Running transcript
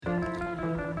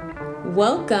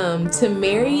Welcome to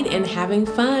Married and Having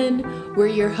Fun. We're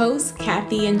your hosts,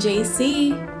 Kathy and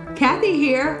JC. Kathy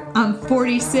here. I'm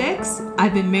 46.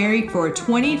 I've been married for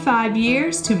 25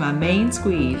 years to my main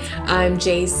squeeze. I'm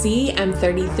JC. I'm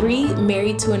 33,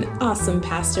 married to an awesome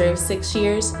pastor of 6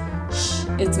 years. Shh,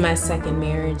 it's my second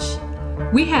marriage.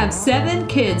 We have 7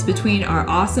 kids between our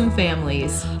awesome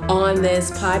families. On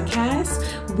this podcast,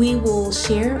 we will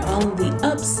share all of the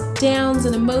ups, downs,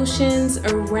 and emotions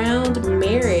around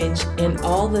marriage and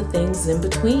all the things in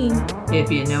between. If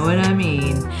you know what I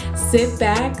mean. Sit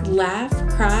back, laugh,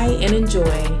 cry, and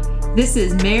enjoy. This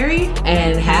is Married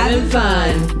and Having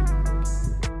Fun.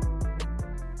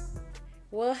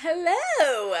 Well,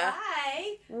 hello.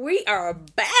 Hi. We are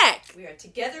back. We are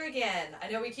together again. I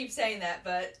know we keep saying that,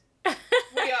 but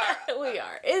we are. We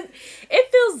are. It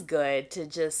feels good to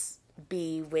just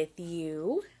be with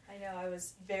you. I know. I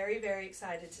was very, very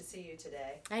excited to see you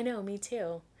today. I know, me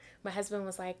too. My husband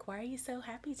was like, "Why are you so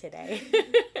happy today?"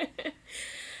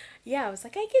 Yeah, I was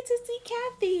like, "I get to see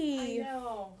Kathy." I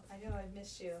know. I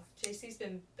missed you. JC's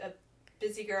been a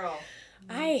busy girl.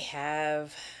 I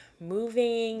have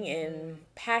moving and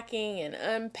packing and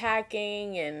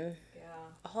unpacking and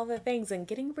all the things and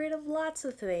getting rid of lots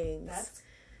of things. That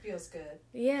feels good.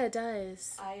 Yeah, it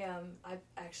does. I've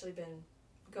actually been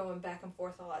going back and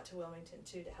forth a lot to Wilmington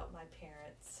too to help my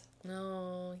parents.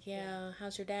 Oh, yeah.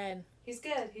 How's your dad? He's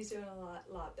good. He's doing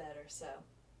a lot better. So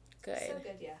Good. So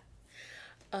good, yeah.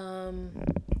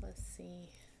 Let's see.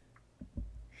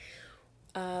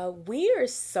 We are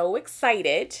so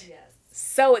excited. Yes.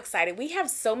 So excited. We have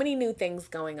so many new things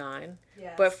going on.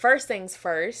 Yes. But first things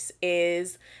first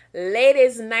is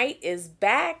Ladies' Night is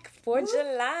back for Woo.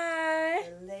 July.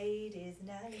 The ladies'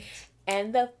 night.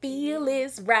 And the feel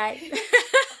is right.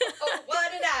 Oh,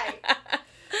 what a night.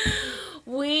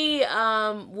 We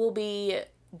will be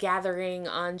gathering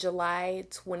on July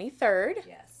 23rd.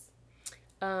 Yes.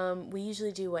 We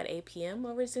usually do 8 p.m.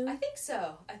 over Zoom? I think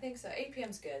so. 8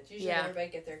 p.m.'s good. Usually everybody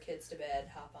get their kids to bed,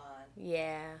 hop on.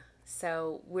 Yeah.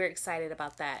 So we're excited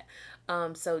about that.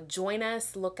 So join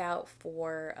us. Look out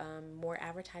for more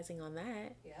advertising on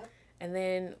that. Yep. And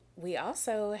then we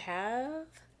also have...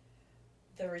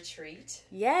 The retreat.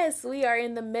 Yes, we are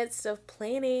in the midst of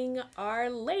planning our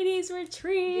ladies'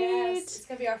 retreat. Yes, it's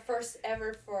going to be our first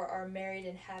ever for our Married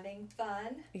and Having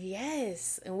Fun.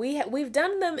 Yes, and we've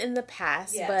done them in the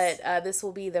past, Yes. but this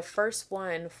will be the first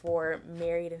one for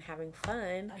Married and Having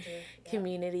Fun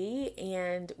community,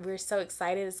 and we're so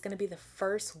excited. It's going to be the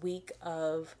first week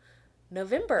of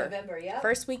November. Yeah.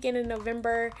 First weekend in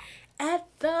November at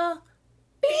the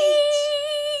beach.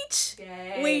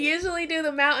 Yay. We usually do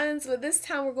the mountains, but this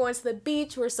time we're going to the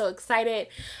beach. We're so excited.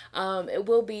 It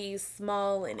will be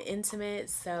small and intimate,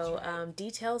 so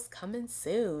details coming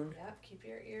soon. Yep, keep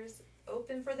your ears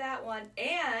open for that one.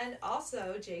 And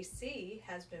also, JC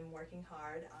has been working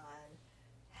hard on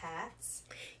hats.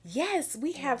 Yes,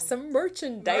 we have some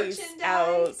merchandise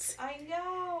out. I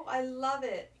know. I love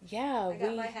it. Yeah, I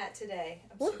got my hat today.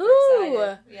 I'm super Woohoo!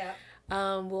 excited. Yeah.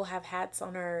 We'll have hats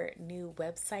on our new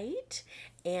website,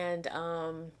 and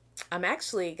I'm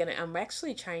actually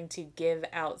trying to give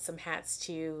out some hats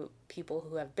to people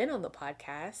who have been on the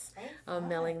podcast.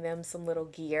 Mailing them some little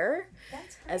gear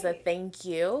as a thank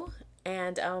you.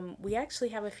 And we actually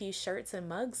have a few shirts and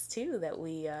mugs too that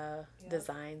we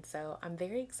designed, so I'm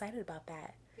very excited about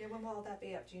that. Yeah, when will all that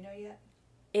be up? Do you know yet?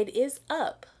 It is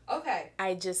up. Okay.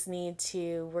 I just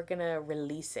we're going to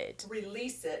release it.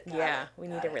 Release it. We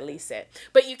need to release it.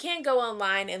 But you can go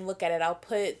online and look at it. I'll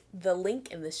put the link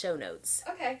in the show notes.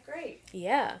 Okay, great.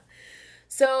 Yeah.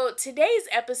 So today's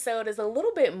episode is a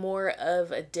little bit more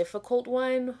of a difficult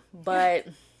one, but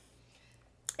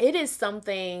it is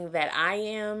something that I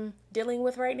am dealing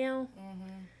with right now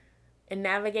and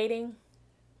navigating.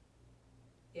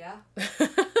 Yeah.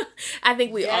 I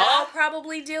think we all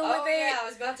probably deal with it. Yeah, I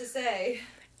was about to say.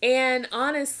 And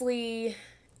honestly,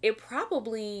 I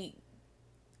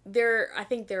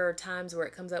think there are times where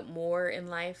it comes up more in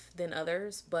life than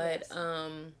others, but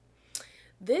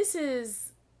this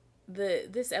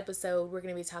episode we're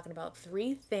going to be talking about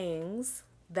 3 things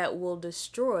that will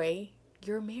destroy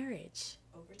your marriage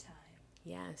Over time.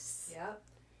 Yes. Yep.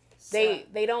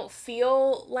 They don't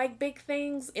feel like big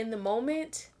things in the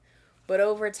moment. But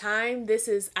over time,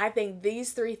 I think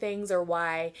these 3 things are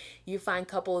why you find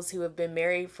couples who have been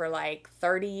married for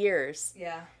 30 years.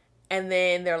 Yeah. And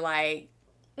then they're like,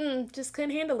 just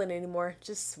couldn't handle it anymore.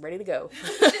 Just ready to go.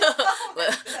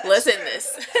 Let's end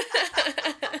this.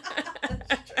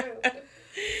 That's true.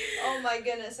 Oh my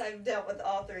goodness, I've dealt with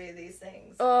all three of these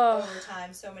things Oh. over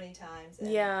time so many times.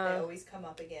 And Yeah. they always come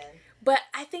up again. But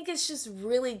I think it's just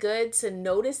really good to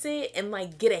notice it and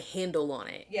like get a handle on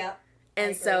it. Yep.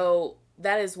 And so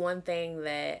that is one thing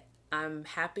that I'm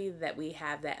happy that we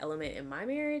have that element in my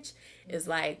marriage is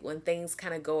like when things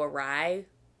kind of go awry,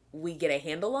 we get a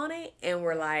handle on it and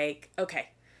we're like, okay,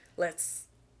 let's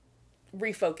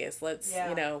refocus. Let's,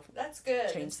 that's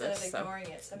good. change Instead this, of ignoring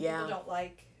it. Some yeah. people don't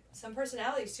like, some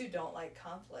personalities too don't like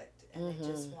conflict and they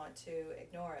just want to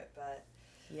ignore it. But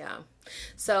yeah.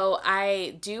 So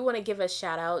I do want to give a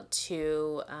shout out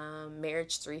to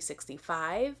Marriage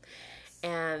 365.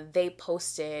 And they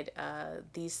posted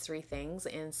these 3 things.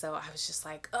 And so I was just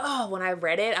like, oh, when I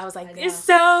read it, I was like, it's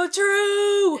so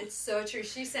true. It's so true.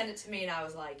 She sent it to me and I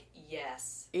was like,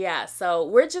 yes. Yeah. So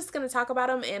we're just going to talk about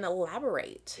them and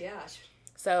elaborate. Yeah.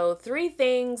 So 3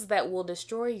 things that will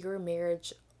destroy your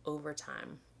marriage over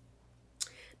time.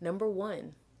 Number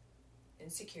 1.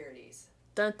 Insecurities.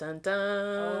 Dun, dun, dun.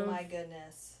 Oh my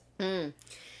goodness.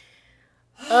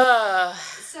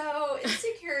 So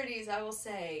insecurities, I will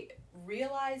say,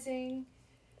 realizing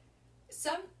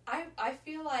I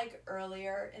feel like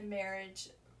earlier in marriage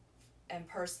and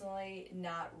personally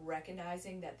not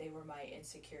recognizing that they were my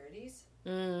insecurities.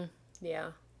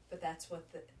 Yeah. But that's what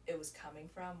it was coming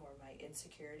from, were my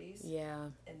insecurities. Yeah.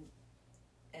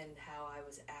 And how I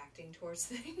was acting towards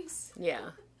things.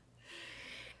 Yeah.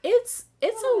 It's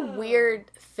a weird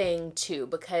thing too,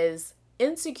 because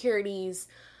insecurities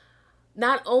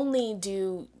not only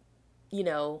do,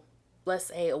 let's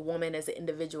say a woman as an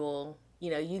individual,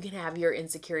 you can have your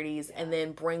insecurities and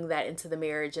then bring that into the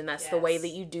marriage, and that's the way that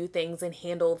you do things and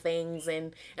handle things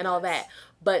and all that.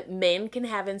 But men can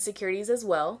have insecurities as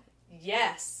well.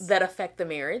 Yes. That affect the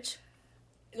marriage.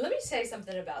 Let me say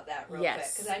something about that real quick,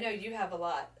 because I know you have a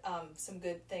lot, some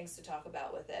good things to talk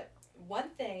about with it. One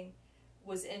thing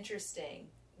was interesting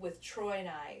with Troy and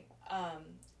I,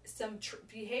 some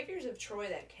behaviors of Troy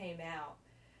that came out.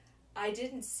 I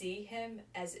didn't see him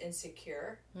as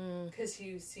insecure because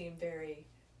he seemed very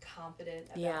confident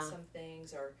about some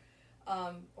things, or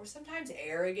sometimes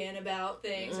arrogant about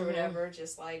things or whatever,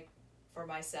 just like for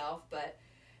myself. But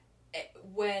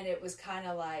when it was kind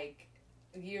of like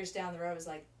years down the road, I was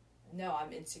like, no,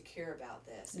 I'm insecure about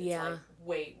this. It's like,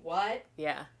 wait, what?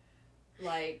 Yeah.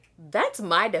 Like, that's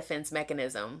my defense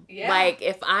mechanism. Yeah. Like,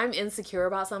 if I'm insecure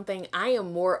about something, I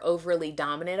am more overly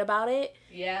dominant about it.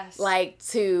 Yes. Like,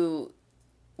 to,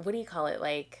 what do you call it?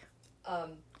 Like,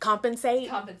 compensate?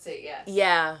 Compensate, yes.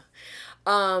 Yeah.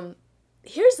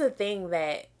 Here's the thing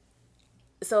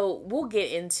so we'll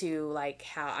get into, like,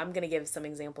 how, I'm going to give some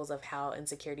examples of how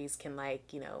insecurities can,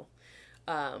 like,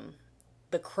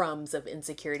 the crumbs of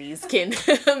insecurities can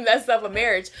mess up a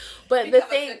marriage. But become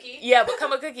a cookie. Yeah,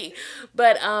 become a cookie.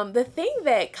 But the thing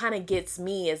that kind of gets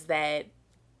me is that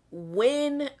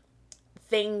when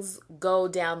things go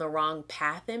down the wrong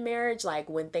path in marriage, like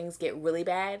when things get really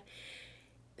bad,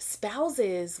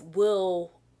 spouses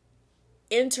will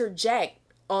interject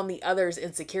on the other's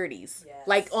insecurities. Yes.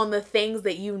 Like on the things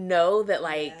that that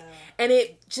like, and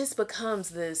it just becomes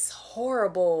this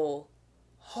horrible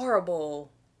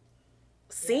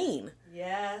scene.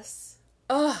 Yes.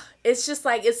 Oh, it's just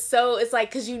like, it's like,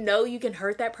 because you can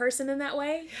hurt that person in that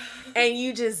way, and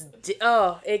you just,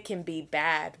 it can be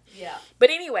bad. Yeah. But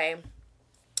anyway,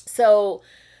 so,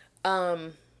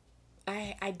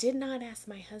 I did not ask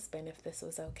my husband if this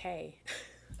was okay.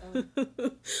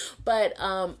 But,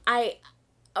 I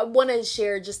want to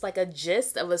share just like a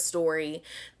gist of a story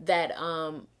that,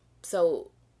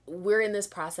 so we're in this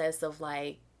process of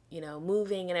like,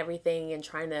 moving and everything and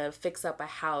trying to fix up a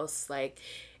house. Like,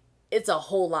 it's a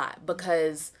whole lot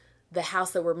because the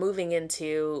house that we're moving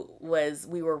into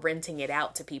we were renting it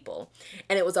out to people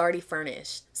and it was already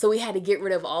furnished. So we had to get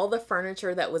rid of all the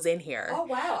furniture that was in here. Oh,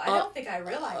 wow. I don't think I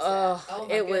realized that. Oh, my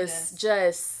goodness.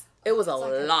 It was a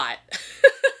lot.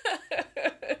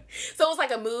 So it was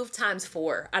like a move times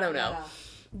 4. I don't know. Yeah.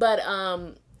 But,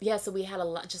 yeah, so we had a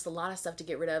lot of stuff to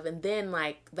get rid of. And then,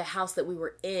 like, the house that we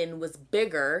were in was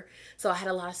bigger. So I had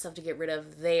a lot of stuff to get rid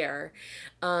of there.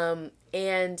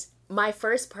 And my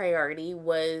first priority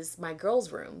was my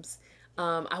girls' rooms.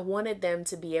 I wanted them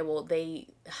to be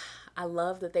I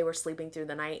love that they were sleeping through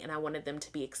the night. And I wanted them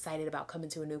to be excited about coming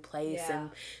to a new place and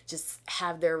just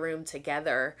have their room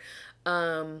together.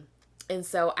 And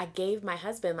so I gave my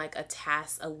husband like a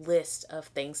list of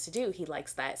things to do. He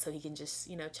likes that, so he can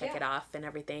just, check it off and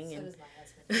everything. So does my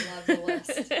husband. He loves the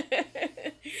list.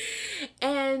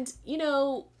 And,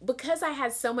 because I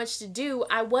had so much to do,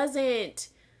 I wasn't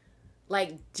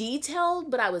like detailed,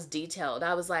 but I was detailed.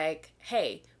 I was like,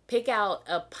 hey, pick out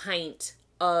a pint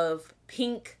of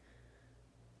pink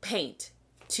paint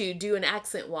to do an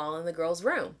accent wall in the girls'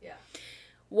 room. Yeah.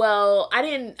 Well,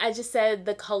 I just said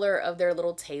the color of their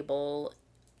little table.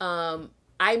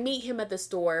 I meet him at the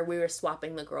store. We were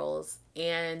swapping the girls,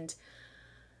 and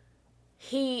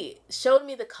he showed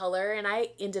me the color, and I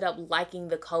ended up liking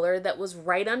the color that was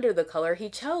right under the color he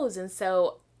chose. And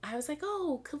so I was like,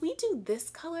 oh, could we do this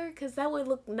color? Because that would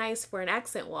look nice for an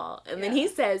accent wall. And then he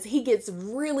says, he gets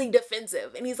really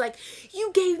defensive. And he's like,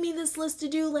 you gave me this list to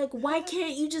do. Like, why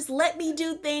can't you just let me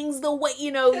do things the way,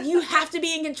 you have to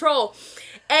be in control.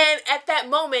 And at that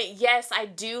moment, yes, I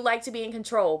do like to be in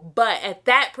control. But at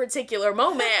that particular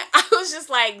moment, I was just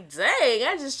like, dang,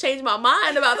 I just changed my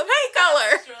mind about the paint color.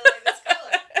 I just really like this color.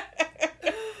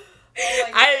 Oh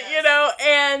my goodness.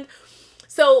 And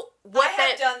so I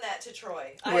have done that to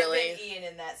Troy. Really? I have been Ian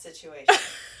in that situation.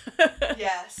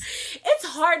 Yes. It's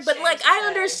hard, but I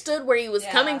understood where he was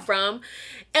coming from.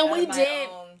 And we did.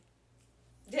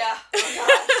 Yeah. Oh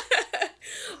gosh.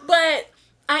 But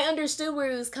I understood where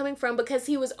he was coming from because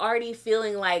he was already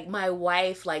feeling like my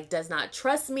wife does not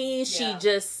trust me. She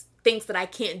just thinks that I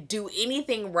can't do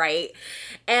anything right.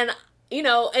 And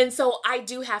and so I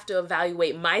do have to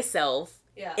evaluate myself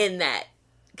in that.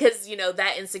 Because,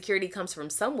 that insecurity comes from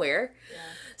somewhere. Yeah.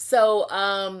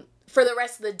 So, for the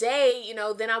rest of the day,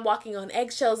 then I'm walking on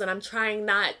eggshells and I'm trying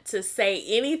not to say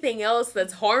anything else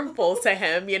that's harmful to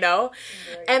him, Right.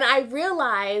 And I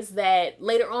realized that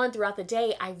later on throughout the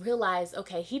day,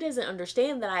 okay, he doesn't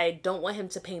understand that I don't want him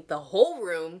to paint the whole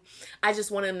room. I just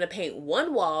want him to paint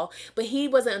one wall. But he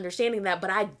wasn't understanding that.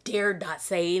 But I dared not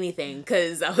say anything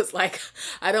because I was like,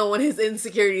 I don't want his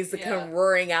insecurities to come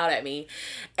roaring out at me.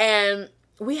 And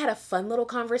we had a fun little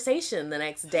conversation the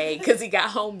next day because he got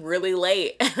home really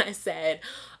late. And I said,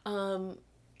 I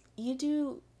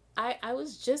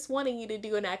was just wanting you to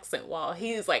do an accent wall.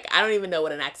 He's like, I don't even know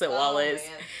what an accent wall is.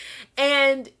 Man.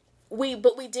 And we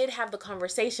did have the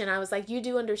conversation. I was like, you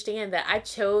do understand that I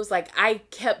chose, I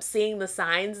kept seeing the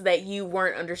signs that you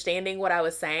weren't understanding what I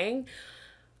was saying,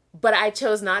 but I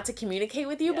chose not to communicate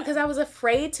with you because I was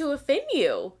afraid to offend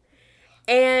you.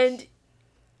 And,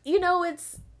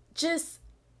 it's just,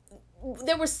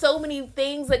 there were so many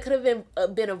things that could have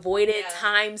been avoided,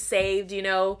 time saved,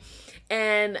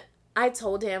 and I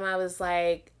told him, I was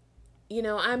like,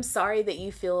 I'm sorry that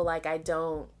you feel like I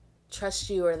don't trust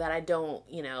you or that I don't,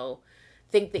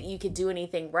 think that you could do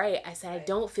anything right. I said, I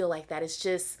don't feel like that. It's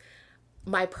just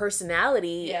my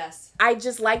personality. Yes. I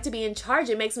just like to be in charge.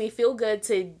 It makes me feel good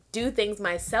to do things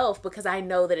myself because I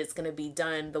know that it's going to be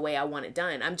done the way I want it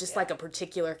done. I'm just like a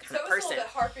particular kind of person. So it was a little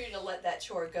bit hard for you to let that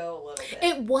chore go a little bit.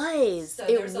 It was. So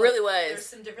it really was. There's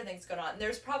some different things going on. And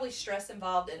there's probably stress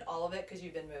involved in all of it because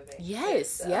you've been moving.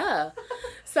 Yes, too, so. Yeah.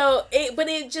 So it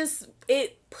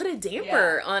put a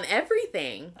damper on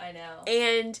everything. I know.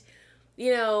 And,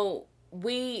 for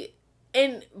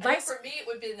me it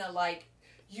would have been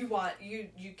you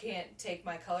can't take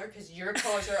my color because your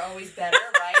colors are always better,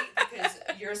 right? Because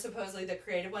you're supposedly the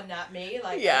creative one, not me.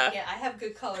 I have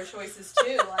good color choices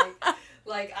too.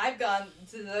 Like I've gone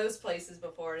to those places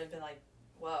before and been like,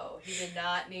 whoa, he did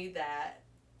not need that.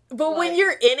 But when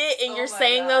you're in it and you're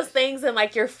saying those things and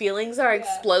your feelings are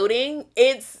exploding,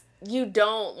 you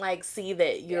don't see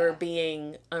that you're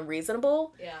being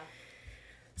unreasonable. Yeah.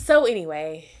 So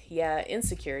anyway,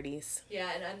 insecurities.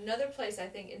 Yeah, and another place I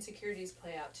think insecurities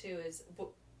play out too is,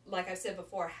 like I said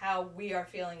before, how we are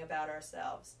feeling about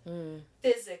ourselves.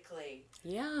 Physically.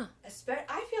 Yeah. I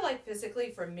feel like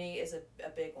physically for me is a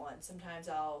big one. Sometimes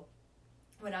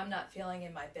when I'm not feeling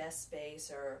in my best space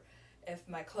or if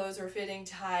my clothes are fitting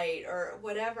tight or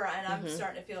whatever, and I'm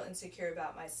starting to feel insecure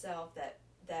about myself that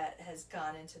has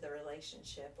gone into the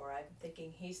relationship, or I'm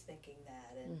thinking he's thinking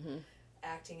that, and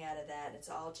acting out of that, and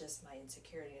it's all just my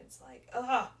insecurity. And it's like,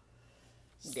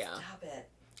 stop it.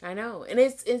 I know, and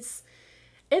it's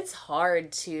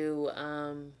hard to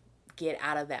get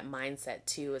out of that mindset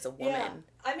too as a woman. Yeah.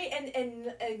 I mean,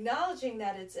 and acknowledging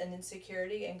that it's an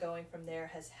insecurity and going from there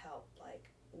has helped.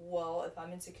 Well, if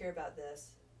I'm insecure about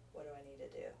this, what do I need to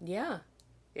do?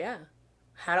 Yeah.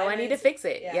 How do I need to fix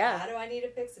it? Yeah. How do I need to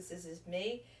fix this? Is this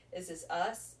me? Is this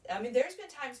us? I mean, there's been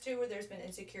times too where there's been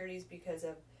insecurities because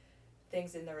of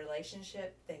things in the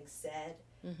relationship, things said,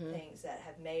 things that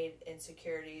have made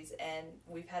insecurities, and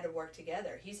we've had to work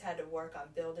together. He's had to work on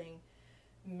building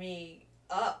me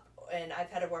up, and I've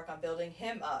had to work on building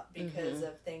him up because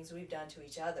of things we've done to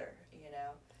each other,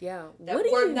 Yeah. That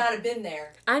would not have been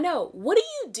there. I know. What do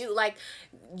you do? Like,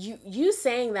 you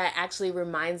saying that actually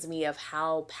reminds me of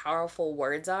how powerful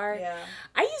words are. Yeah.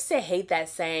 I used to hate that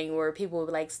saying where people would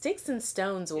be like, sticks and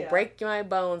stones will break my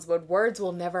bones, but words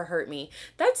will never hurt me.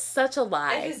 That's such a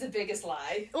lie. It is the biggest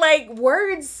lie. Like,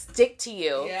 words stick to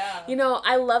you. Yeah. You know,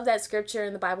 I love that scripture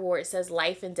in the Bible where it says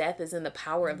life and death is in the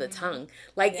power of the tongue.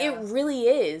 Like, it really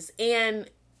is. And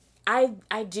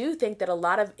I do think that a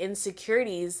lot of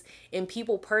insecurities in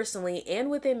people personally and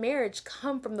within marriage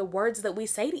come from the words that we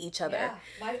say to each other. Yeah.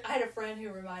 I had a friend who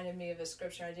reminded me of a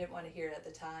scripture. I didn't want to hear it at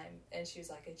the time. And she was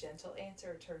like, a gentle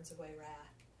answer turns away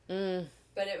wrath.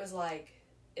 But it was like,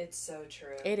 it's so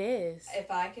true. It is. If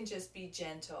I can just be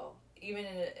gentle, even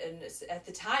at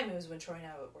the time it was when Troy and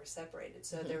I were separated.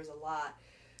 So there was a lot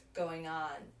going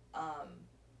on.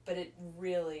 But it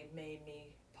really made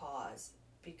me pause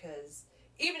because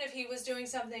even if he was doing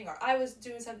something or I was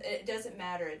doing something, it doesn't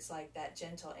matter. It's like that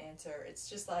gentle answer. It's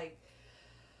just like,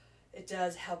 it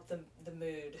does help the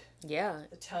mood. Yeah.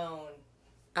 The tone.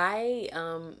 I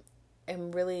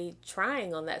am really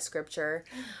trying on that scripture.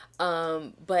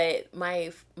 But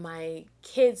my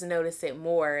kids notice it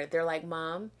more. They're like,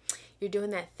 Mom, you're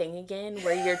doing that thing again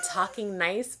where you're talking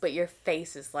nice, but your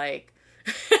face is like...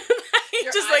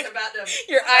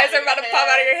 Your eyes are about to pop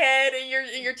out of your head, and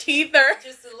your teeth are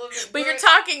just a little bit. But you're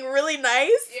talking really nice.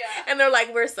 Yeah. And they're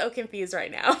like, we're so confused right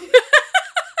now.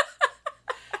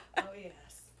 Oh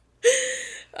yes.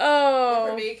 Oh. But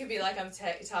for me, it could be like I'm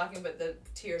talking, but the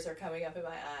tears are coming up in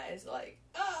my eyes, like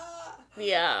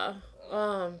Yeah.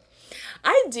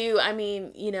 I do. I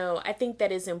mean, I think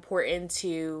that is important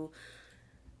to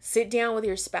sit down with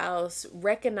your spouse,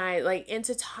 recognize, and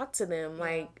to talk to them,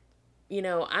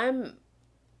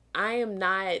 I am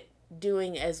not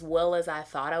doing as well as I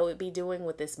thought I would be doing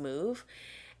with this move.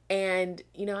 And,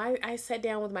 I sat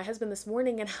down with my husband this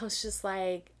morning and I was just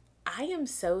like, I am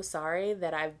so sorry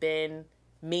that I've been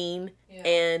mean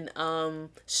and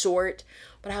short.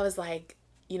 But I was like,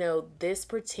 this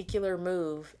particular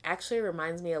move actually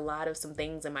reminds me a lot of some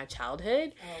things in my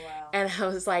childhood. Oh, wow. And I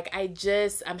was like,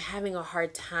 I'm having a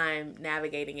hard time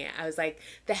navigating it. I was like,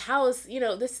 the house,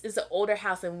 this is an older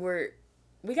house and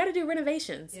we got to do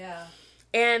renovations. Yeah.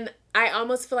 And I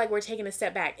almost feel like we're taking a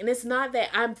step back. And it's not that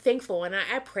I'm thankful. And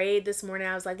I prayed this morning.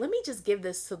 I was like, let me just give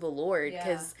this to the Lord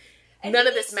because none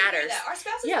of this matters. Our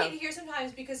spouses need to hear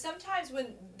sometimes because sometimes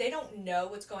when they don't know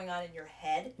what's going on in your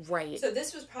head. Right. So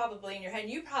this was probably in your head.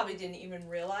 You probably didn't even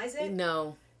realize it.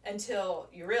 No. Until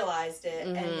you realized it.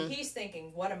 Mm-hmm. And he's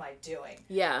thinking, what am I doing?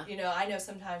 Yeah. I know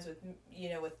sometimes with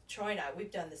Troy and I,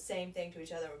 we've done the same thing to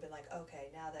each other. We've been like, okay,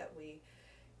 now that we...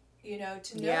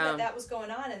 to know that was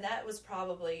going on, and that was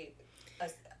probably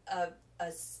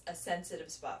a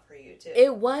sensitive spot for you too.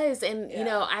 It was, and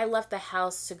I left the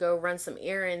house to go run some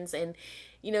errands, and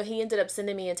he ended up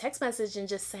sending me a text message and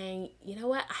just saying, you know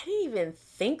what, I didn't even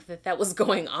think that was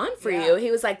going on for you. He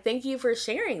was like, thank you for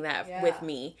sharing that with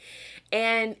me,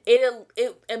 and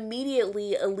it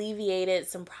immediately alleviated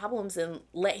some problems and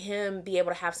let him be able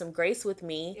to have some grace with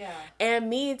me, and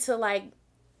me to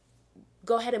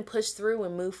go ahead and push through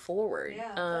and move forward.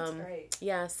 Yeah, that's great.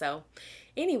 Yeah, so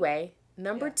anyway,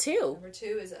 number 2. Number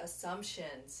 2 is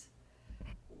assumptions.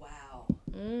 Wow.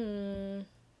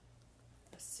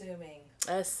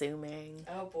 Assuming.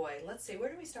 Oh boy, let's see. Where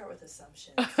do we start with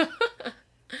assumptions?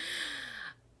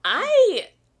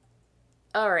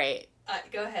 All right.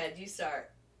 Go ahead, you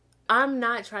start. I'm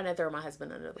not trying to throw my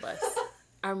husband under the bus.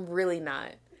 I'm really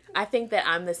not. I think that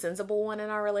I'm the sensible one in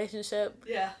our relationship.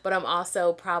 Yeah. But I'm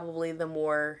also probably the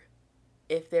more,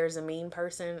 if there's a mean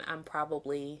person, I'm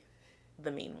probably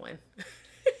the mean one.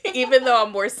 Even though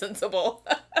I'm more sensible.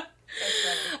 That's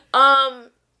funny.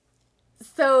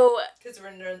 So. Because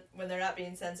when they're not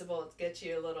being sensible, it gets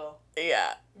you a little.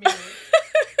 Yeah. Mean.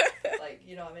 Like,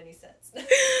 you don't have any sense.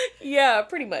 Yeah,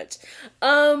 pretty much.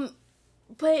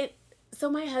 But. So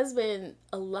my husband,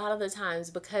 a lot of the times,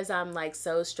 because I'm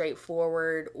so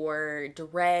straightforward or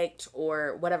direct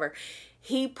or whatever,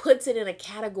 he puts it in a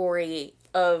category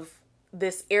of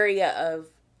this area of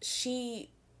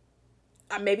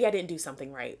maybe I didn't do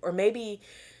something right. Or maybe,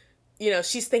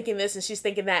 she's thinking this and she's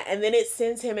thinking that. And then it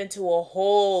sends him into a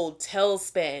whole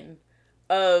tailspin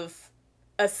of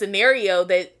a scenario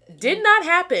that did not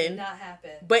happen.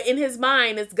 But in his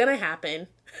mind, it's going to happen.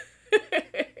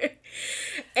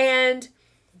 And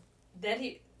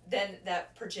then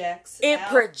that projects out.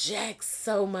 Projects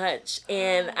so much.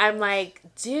 And I'm like,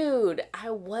 dude,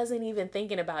 I wasn't even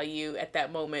thinking about you at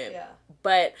that moment. Yeah.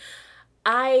 But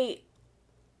I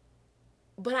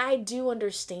do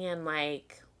understand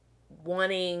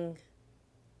wanting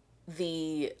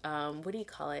the what do you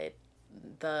call it?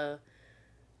 The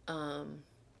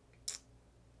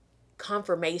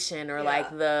confirmation or like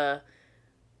the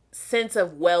sense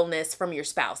of wellness from your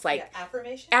spouse. Like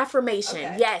affirmation.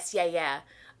 Okay. Yes. Yeah.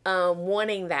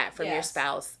 Wanting that from your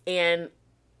spouse. And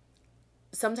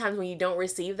sometimes when you don't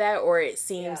receive that, or it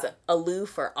seems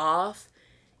aloof or off,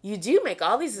 you do make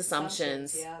all these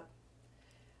assumptions. Yeah.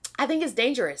 I think it's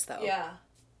dangerous though. Yeah.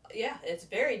 It's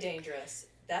very dangerous.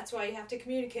 That's why you have to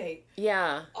communicate.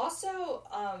 Yeah. Also,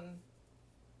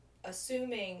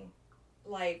 assuming,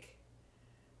 like,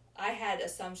 I had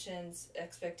assumptions,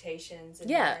 expectations.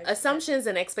 Assumptions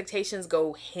and expectations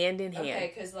go hand in hand.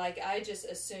 Okay, because, like, I just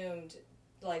assumed,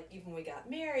 like, even when we got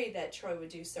married, that Troy would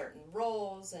do certain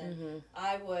roles, and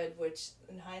I would, which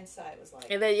in hindsight was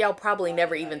like... And then y'all probably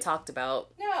never even talked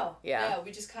about... No. Yeah. No,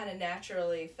 we just kind of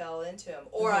naturally fell into him.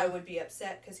 Or I would be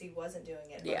upset because he wasn't doing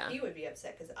it. Or he would be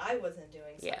upset because I wasn't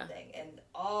doing something. Yeah. And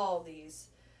all these,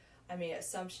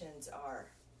 assumptions are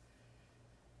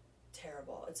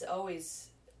terrible. It's always...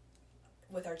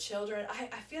 With our children,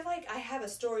 I feel like I have a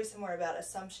story somewhere about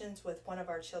assumptions with one of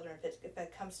our children. If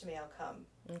it comes to me, I'll come.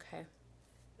 Okay.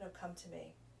 It'll come to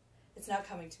me. It's not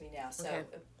coming to me now, so. Okay.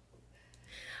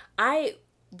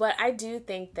 But I do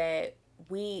think that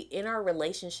in our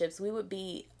relationships, we would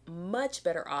be much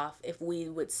better off if we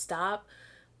would stop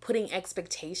putting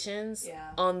expectations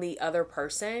on the other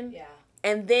person. Yeah.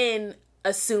 And then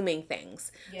assuming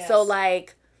things. Yes. So,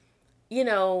 like,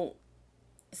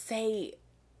 say...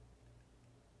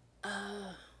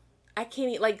 I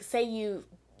can't, like, say you,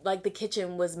 like, the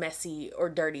kitchen was messy or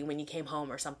dirty when you came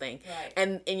home or something.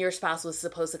 Right. And your spouse was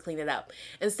supposed to clean it up.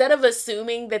 Instead of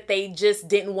assuming that they just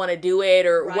didn't want to do it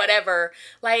or whatever,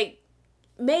 like,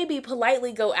 maybe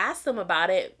politely go ask them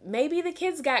about it. Maybe the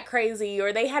kids got crazy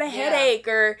or they had a headache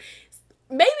or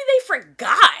maybe they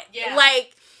forgot. Yeah.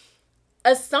 Like,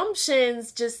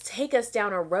 assumptions just take us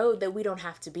down a road that we don't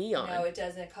have to be on. No, it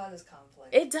doesn't. It causes conflict.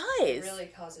 It does. It really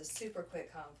causes super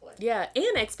quick conflict. Yeah,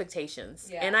 and expectations.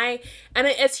 Yeah. And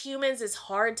as humans, it's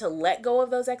hard to let go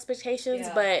of those expectations,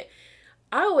 but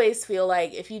I always feel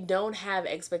like if you don't have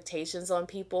expectations on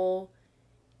people,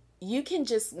 you can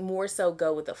just more so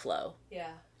go with the flow.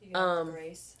 Yeah. You can have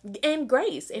grace. And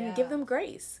grace. And give them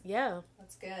grace. Yeah.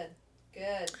 That's good.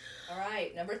 Good. All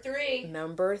right. Number 3.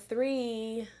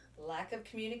 Lack of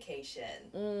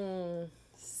communication.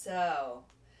 So...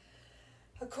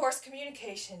 Of course,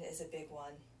 communication is a big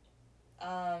one.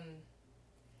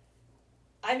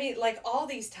 Like, all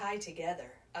these tie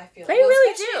together, I feel. They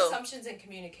really especially do. Assumptions and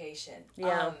communication.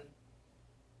 Yeah.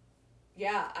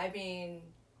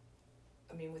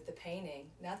 With the painting,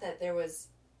 not that there was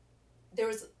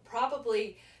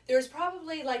probably,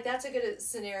 like, that's a good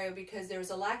scenario because there was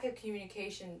a lack of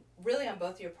communication really on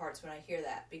both your parts when I hear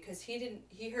that, because he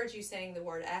heard you saying the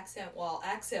word accent wall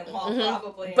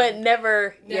probably, but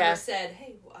never said,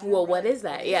 hey, what is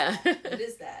that? What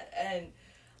is that?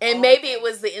 And maybe it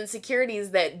was the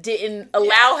insecurities that didn't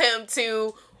allow him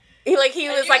to. He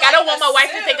was like, I don't want my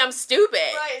wife to think I'm stupid.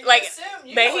 Right. Like,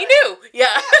 but he knew.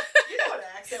 Yeah. You know what an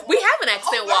accent wall is. We have an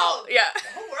accent wall. Yeah. The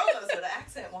whole world knows what an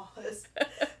accent wall is.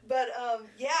 But,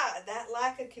 that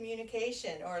lack of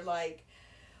communication or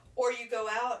you go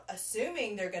out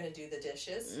assuming they're going to do the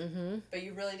dishes, but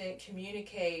you really didn't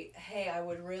communicate, hey, I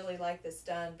would really like this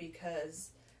done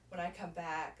because when I come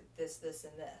back, this,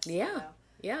 and this. Yeah.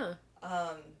 Yeah.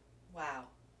 Wow.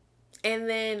 And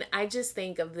then I just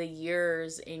think of the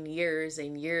years and years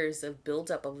and years of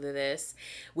buildup of this.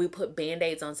 We put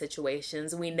Band-Aids on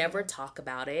situations. We never talk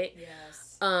about it.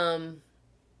 Yes.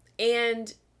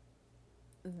 And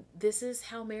this is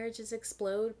how marriages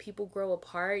explode. People grow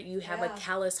apart. You have a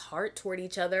callous heart toward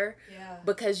each other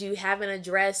because you haven't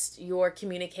addressed your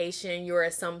communication, your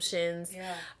assumptions.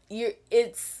 Yeah. Your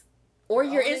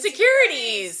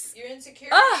insecurities. Your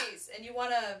insecurities. And you want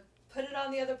to put it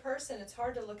on the other person. It's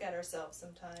hard to look at ourselves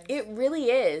sometimes. It really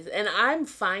is. And I'm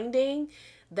finding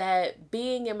that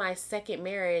being in my second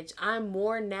marriage, I'm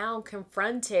more now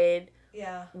confronted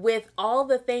with all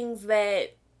the things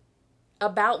that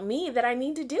about me that I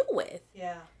need to deal with.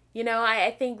 Yeah.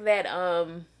 I think that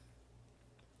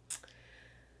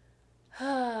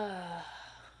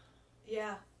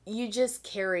you just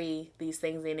carry these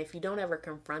things in. If you don't ever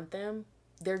confront them,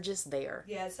 they're just there.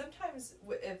 Yeah, sometimes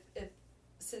if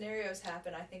scenarios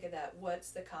happen, I think of that,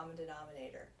 what's the common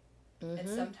denominator? And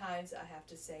sometimes I have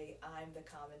to say I'm the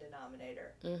common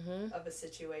denominator of a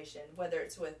situation, whether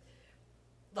it's with,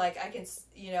 like, I can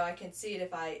see it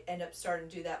if I end up starting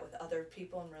to do that with other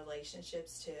people in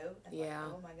relationships too. And like,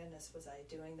 oh my goodness, was I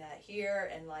doing that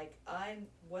here? And like,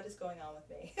 what is going on with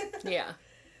me? Yeah.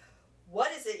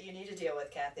 What is it you need to deal with,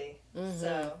 Kathy?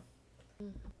 So.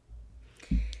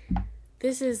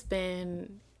 This has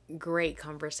been great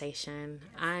conversation.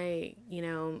 I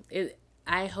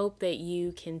hope that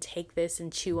you can take this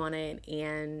and chew on it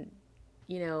and,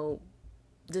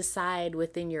 decide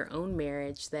within your own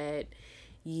marriage that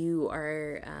you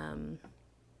are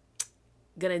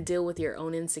going to deal with your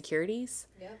own insecurities.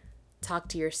 Yep. Talk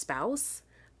to your spouse,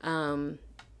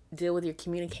 deal with your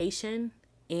communication,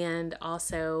 and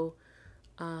also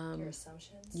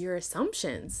your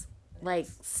assumptions. Like,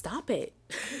 stop it.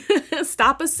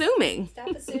 Stop assuming.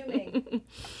 Stop assuming.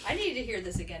 I needed to hear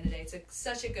this again today. It's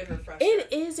such a good refresher.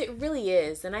 It is. It really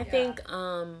is. And I think,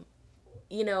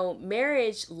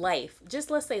 marriage, life,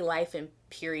 just let's say life and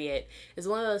period, is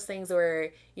one of those things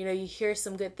where, you hear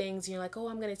some good things and you're like, oh,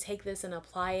 I'm going to take this and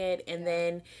apply it. And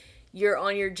then you're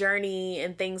on your journey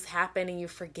and things happen and you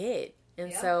forget.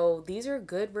 And so these are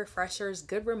good refreshers,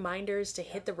 good reminders to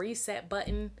hit the reset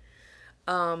button.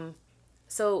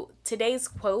 So today's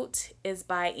quote is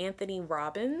by Anthony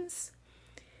Robbins,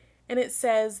 and it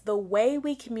says, "The way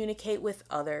we communicate with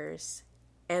others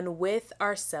and with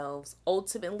ourselves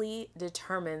ultimately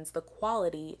determines the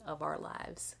quality of our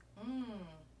lives."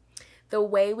 The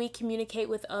way we communicate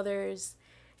with others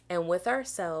and with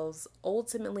ourselves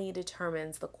ultimately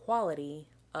determines the quality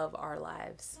of our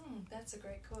lives. That's a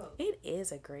great quote. It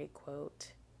is a great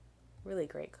quote. Really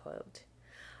great quote.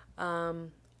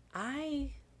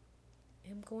 I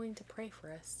am going to pray for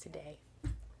us today.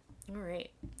 All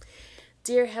right.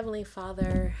 Dear Heavenly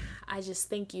Father, I just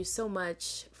thank you so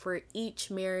much for each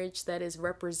marriage that is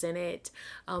represented,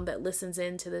 that listens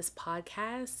into this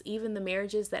podcast, even the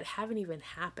marriages that haven't even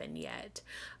happened yet,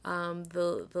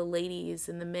 the ladies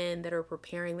and the men that are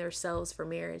preparing themselves for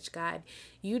marriage. God,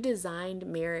 you designed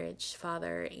marriage,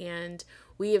 Father, and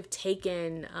we have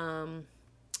taken,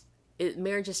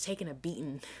 marriage has taken a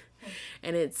beating.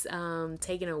 And it's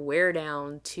taken a wear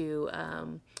down to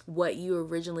what you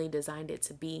originally designed it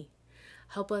to be.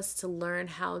 Help us to learn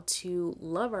how to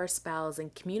love our spouse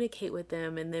and communicate with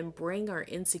them, and then bring our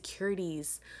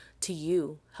insecurities to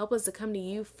you. Help us to come to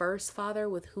you first, Father,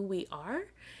 with who we are,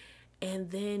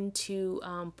 and then to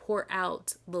pour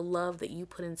out the love that you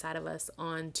put inside of us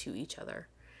onto each other.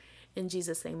 In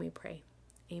Jesus' name we pray.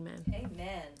 Amen.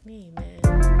 Amen. Amen.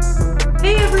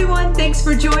 Hey everyone, thanks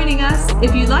for joining us.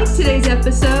 If you liked today's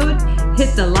episode,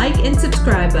 hit the like and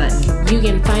subscribe button. You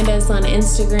can find us on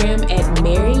Instagram at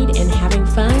Married and Having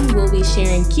Fun. We'll be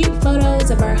sharing cute photos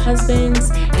of our husbands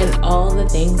and all the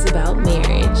things about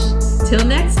marriage. Till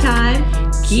next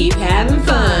time, Keep having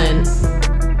fun.